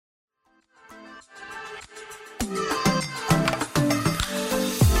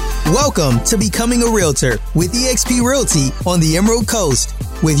Welcome to Becoming a Realtor with eXp Realty on the Emerald Coast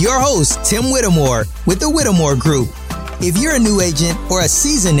with your host, Tim Whittemore with the Whittemore Group. If you're a new agent or a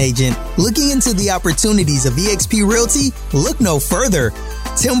seasoned agent looking into the opportunities of eXp Realty, look no further.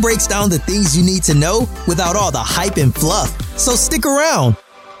 Tim breaks down the things you need to know without all the hype and fluff. So stick around.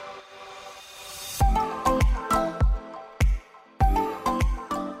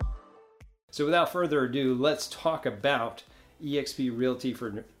 So without further ado, let's talk about eXp Realty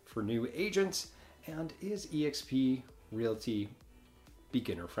for new agents, and is eXp Realty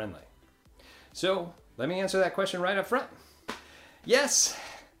beginner friendly? So let me answer that question right up front. Yes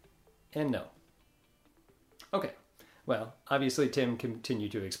and no. Okay, well, obviously Tim continue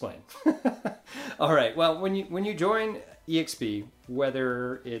to explain. All right, well, when you join eXp,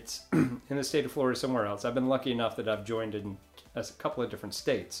 whether it's in the state of Florida or somewhere else, I've been lucky enough that I've joined in a couple of different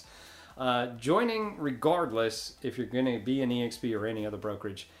states. Joining, regardless, if you're going to be an eXp or any other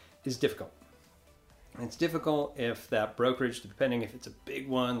brokerage, is difficult. It's difficult if that brokerage, depending if it's a big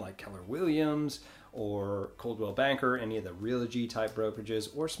one like Keller Williams or Coldwell Banker, any of the Realty type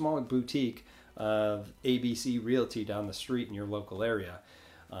brokerages, or small boutique of ABC Realty down the street in your local area.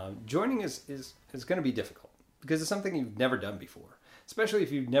 Joining is going to be difficult because it's something you've never done before, especially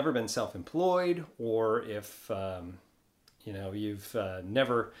if you've never been self-employed, or if you've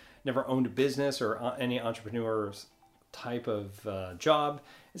never owned a business or any entrepreneur's type of job.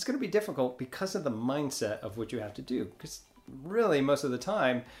 It's going to be difficult because of the mindset of what you have to do. Because really, most of the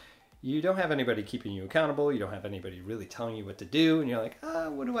time, you don't have anybody keeping you accountable. You don't have anybody really telling you what to do. And you're like,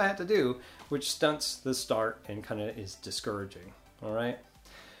 what do I have to do? Which stunts the start and kind of is discouraging. All right.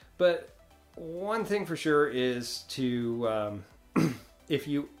 But one thing for sure is to, if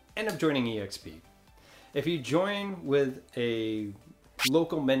you end up joining eXp, if you join with a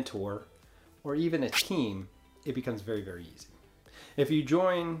local mentor or even a team, it becomes very, very easy. If you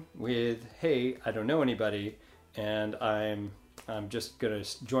join with, hey, I don't know anybody and I'm just going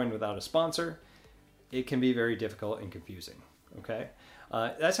to join without a sponsor, it can be very difficult and confusing. Okay,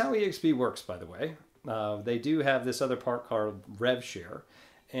 that's how eXp works, by the way. They do have this other part called Rev Share,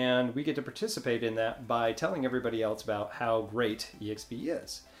 and we get to participate in that by telling everybody else about how great eXp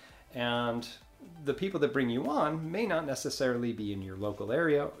is. And the people that bring you on may not necessarily be in your local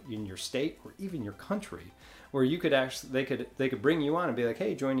area, in your state, or even your country, where you could actually, they could bring you on and be like,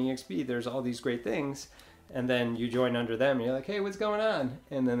 hey, join eXp, there's all these great things. And then you join under them and you're like, hey, what's going on?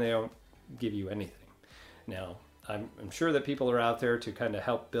 And then they don't give you anything. Now, I'm sure that people are out there to kind of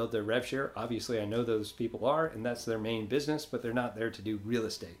help build their rev share. Obviously, I know those people are, and that's their main business, but they're not there to do real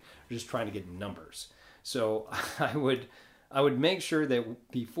estate. They're just trying to get numbers. So I would make sure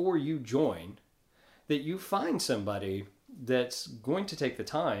that before you join, that you find somebody that's going to take the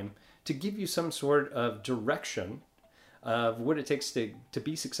time to give you some sort of direction of what it takes to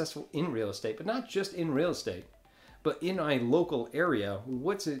be successful in real estate, but not just in real estate, but in a local area.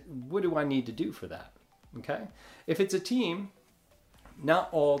 What do I need to do for that? Okay. If it's a team, not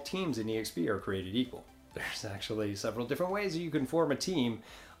all teams in eXp are created equal. There's actually several different ways you can form a team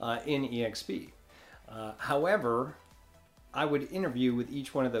in eXp. However, I would interview with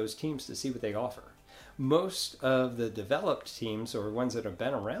each one of those teams to see what they offer. Most of the developed teams, or ones that have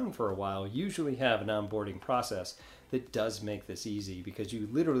been around for a while, usually have an onboarding process that does make this easy, because you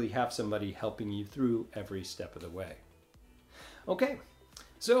literally have somebody helping you through every step of the way. Okay,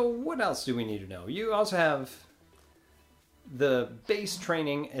 so what else do we need to know? You also have the base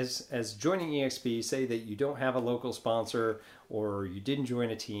training as joining eXp. Say that you don't have a local sponsor or you didn't join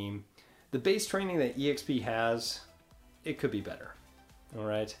a team. The base training that eXp has, it could be better. All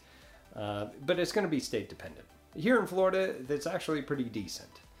right. But it's going to be state dependent. Here in Florida, that's actually pretty decent.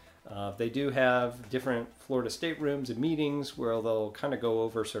 They do have different Florida state rooms and meetings where they'll kind of go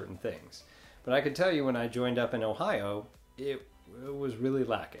over certain things. But I can tell you, when I joined up in Ohio, it was really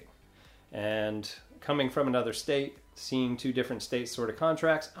lacking. And coming from another state, seeing two different states sort of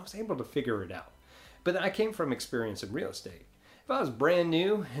contracts, I was able to figure it out. But I came from experience in real estate. If I was brand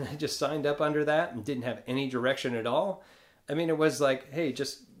new and I just signed up under that and didn't have any direction at all, I mean, it was like, hey,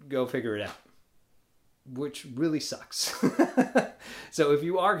 just go figure it out, which really sucks. So if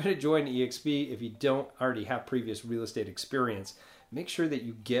you are going to join eXp, if you don't already have previous real estate experience, make sure that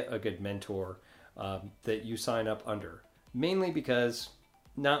you get a good mentor that you sign up under. Mainly because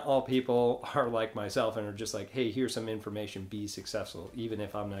not all people are like myself and are just like, hey, here's some information, be successful, even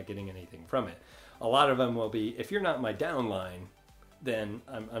if I'm not getting anything from it. A lot of them will be, if you're not my downline, then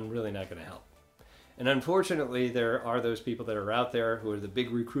I'm really not going to help. And unfortunately, there are those people that are out there who are the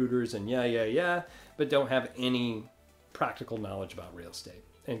big recruiters and but don't have any practical knowledge about real estate.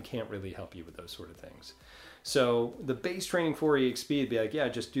 and can't really help you with those sort of things. So the base training for eXp would be like, yeah,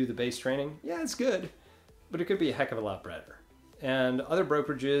 just do the base training. Yeah, it's good, but it could be a heck of a lot better. And other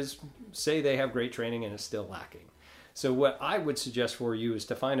brokerages say they have great training and it's still lacking. So what I would suggest for you is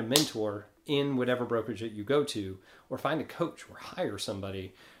to find a mentor in whatever brokerage that you go to, or find a coach or hire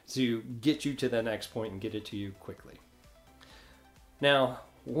somebody to get you to the next point and get it to you quickly. Now,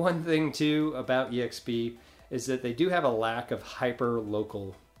 one thing too about eXp is that they do have a lack of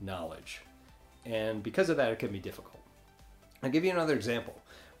hyper-local knowledge. And because of that, it can be difficult. I'll give you another example.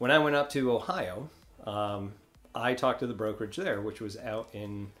 When I went up to Ohio, I talked to the brokerage there, which was out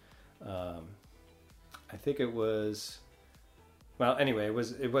in, I think it was, well, anyway,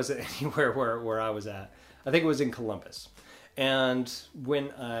 it wasn't anywhere where I was at. I think it was in Columbus. And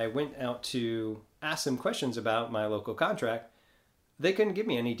when I went out to ask them questions about my local contract, they couldn't give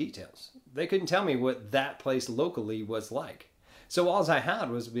me any details. They couldn't tell me what that place locally was like. So all I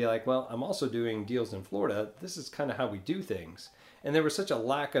had was to be like, well, I'm also doing deals in Florida. This is kind of how we do things. And there was such a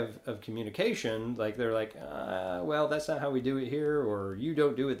lack of communication. Like they're like, well, that's not how we do it here, or you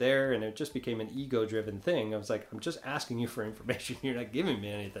don't do it there. And it just became an ego-driven thing. I was like, I'm just asking you for information. You're not giving me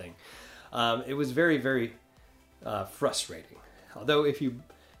anything. It was very, very frustrating. Although if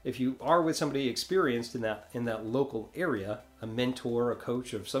you are with somebody experienced in that local area, a mentor, a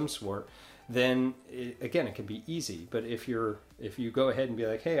coach of some sort, then it can be easy. But if you go ahead and be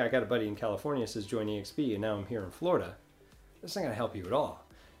like, hey, I got a buddy in California that says join eXp, and now I'm here in Florida, that's not going to help you at all.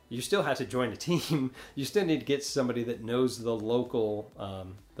 You still have to join a team. You still need to get somebody that knows the local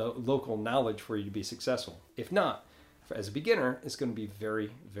knowledge for you to be successful. If not, as a beginner, it's going to be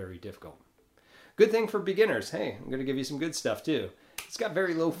very, very difficult. Good thing for beginners. Hey, I'm going to give you some good stuff too. It's got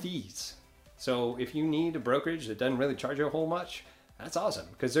very low fees. So if you need a brokerage that doesn't really charge you a whole much, that's awesome,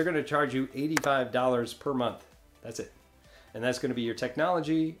 because they're going to charge you $85 per month. That's it. And that's going to be your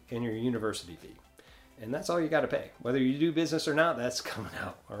technology and your university fee. And that's all you got to pay. Whether you do business or not, that's coming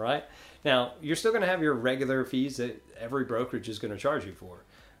out, all right? Now, you're still going to have your regular fees that every brokerage is going to charge you for,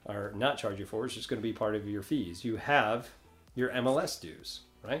 or not charge you for. It's just going to be part of your fees. You have your MLS dues,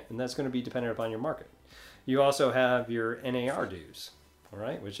 right? And that's going to be dependent upon your market. You also have your NAR dues, all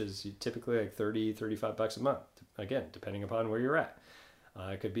right, which is typically like $30-35 a month, again, depending upon where you're at.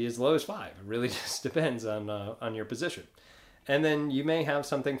 It could be as low as $5. It really just depends on your position. And then you may have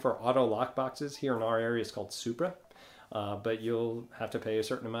something for auto lock boxes. Here in our area, it's called Supra, but you'll have to pay a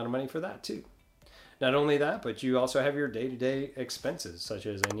certain amount of money for that too. Not only that, but you also have your day-to-day expenses, such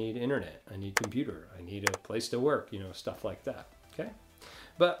as I need internet, I need computer, I need a place to work, stuff like that. Okay.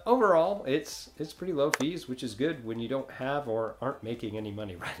 But overall, it's pretty low fees, which is good when you don't have or aren't making any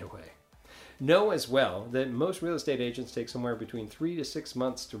money right away. Know as well that most real estate agents take somewhere between 3 to 6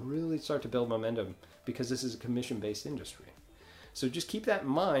 months to really start to build momentum, because this is a commission-based industry. So just keep that in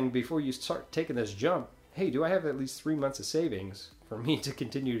mind before you start taking this jump. Hey, do I have at least 3 months of savings for me to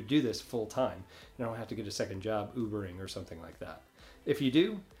continue to do this full time? And I don't have to get a second job Ubering or something like that. If you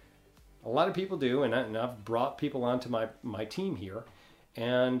do, a lot of people do, and I've brought people onto my team here,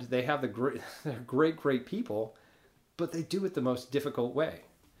 and they have they're great people, but they do it the most difficult way.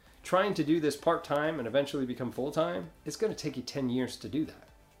 Trying to do this part-time and eventually become full-time, it's going to take you 10 years to do that,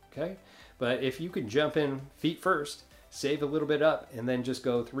 okay? But if you can jump in feet first, save a little bit up, and then just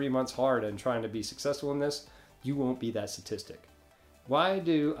go 3 months hard and trying to be successful in this, you won't be that statistic. Why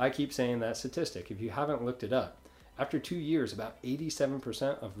do I keep saying that statistic? If you haven't looked it up, after 2 years, about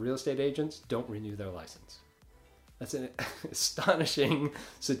 87% of real estate agents don't renew their license. That's an astonishing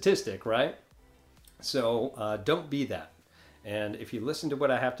statistic, right? So don't be that. And if you listen to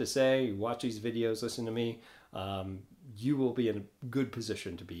what I have to say, you watch these videos, listen to me, you will be in a good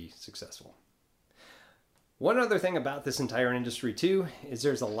position to be successful. One other thing about this entire industry too is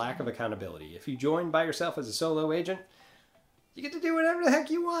there's a lack of accountability. If you join by yourself as a solo agent, you get to do whatever the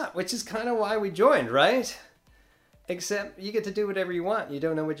heck you want, which is kind of why we joined, right? Except you get to do whatever you want. You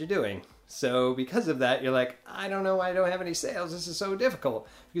don't know what you're doing. So because of that, you're like, I don't know why I don't have any sales. This is so difficult,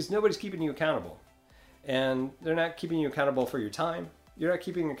 because nobody's keeping you accountable. And they're not keeping you accountable for your time. You're not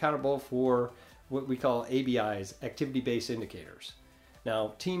keeping accountable for what we call ABIs, activity-based indicators.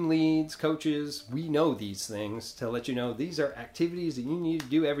 Now, team leads, coaches, we know these things to let you know these are activities that you need to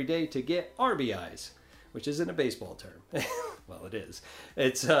do every day to get RBIs, which isn't a baseball term. Well, it is.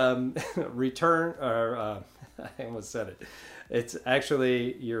 It's return, or I almost said it. It's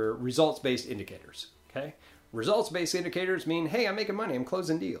actually your results-based indicators, okay? Results-based indicators mean, hey, I'm making money, I'm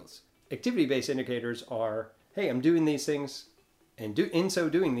closing deals. Activity-based indicators are, hey, I'm doing these things, and in so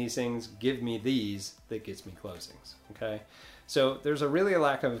doing these things, give me these that gets me closings, okay? So there's really a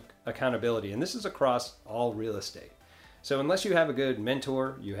lack of accountability, and this is across all real estate. So unless you have a good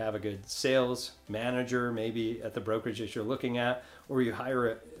mentor, you have a good sales manager, maybe at the brokerage that you're looking at, or you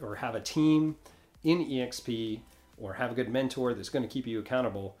hire or have a team in eXp, or have a good mentor that's going to keep you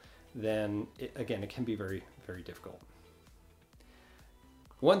accountable, then it can be very, very difficult.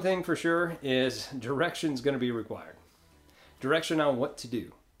 One thing for sure is direction is going to be required. Direction on what to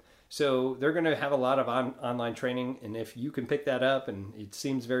do. So they're going to have a lot of online training, and if you can pick that up and it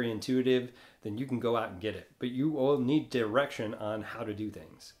seems very intuitive, then you can go out and get it. But you will need direction on how to do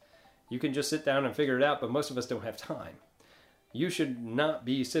things. You can just sit down and figure it out, but most of us don't have time. You should not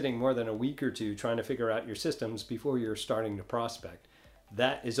be sitting more than a week or two trying to figure out your systems before you're starting to prospect.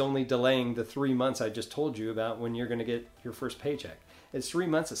 That is only delaying the 3 months I just told you about when you're going to get your first paycheck. It's 3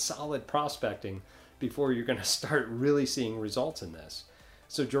 months of solid prospecting before you're going to start really seeing results in this.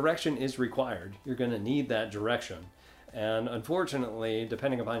 So direction is required. You're going to need that direction. And unfortunately,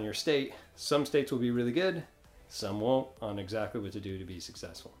 depending upon your state, some states will be really good, some won't, on exactly what to do to be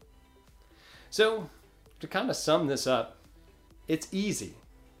successful. So to kind of sum this up, it's easy.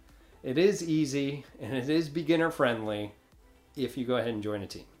 It is easy, and it is beginner friendly if you go ahead and join a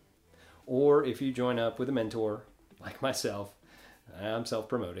team. Or if you join up with a mentor like myself. I'm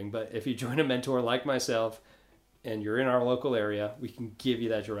self-promoting, but if you join a mentor like myself and you're in our local area, we can give you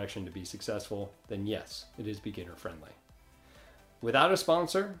that direction to be successful, then yes, it is beginner friendly. Without a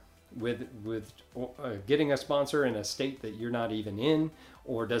sponsor, with getting a sponsor in a state that you're not even in,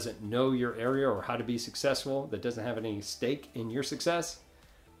 or doesn't know your area or how to be successful, that doesn't have any stake in your success,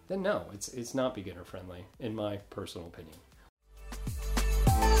 then no, it's not beginner friendly, in my personal opinion.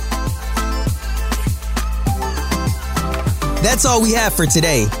 That's all we have for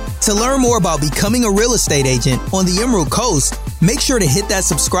today. To learn more about becoming a real estate agent on the Emerald Coast, make sure to hit that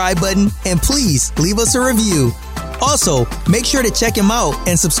subscribe button and please leave us a review. Also, make sure to check him out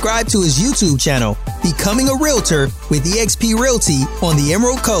and subscribe to his YouTube channel, Becoming a Realtor with eXp Realty on the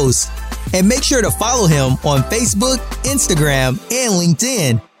Emerald Coast. And make sure to follow him on Facebook, Instagram, and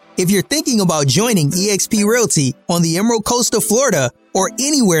LinkedIn. If you're thinking about joining eXp Realty on the Emerald Coast of Florida or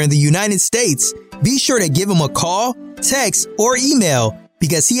anywhere in the United States, be sure to give him a call, text, or email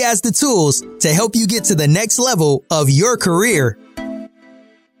because he has the tools to help you get to the next level of your career.